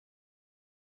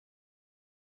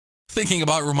Thinking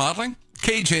about remodeling?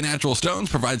 KJ Natural Stones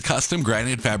provides custom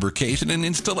granite fabrication and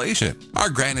installation. Our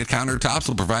granite countertops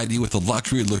will provide you with the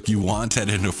luxury look you want at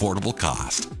an affordable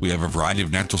cost. We have a variety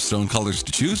of natural stone colors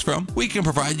to choose from. We can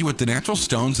provide you with the natural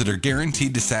stones that are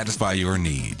guaranteed to satisfy your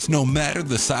needs. No matter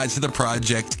the size of the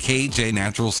project, KJ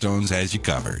Natural Stones has you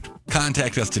covered.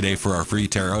 Contact us today for our free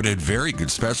tear out and very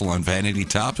good special on vanity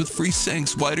tops with free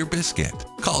sinks, white or biscuit.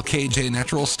 Call KJ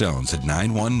Natural Stones at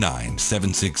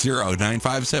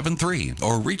 919-760-9573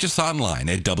 or reach us online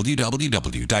at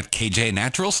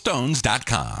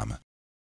www.kjnaturalstones.com.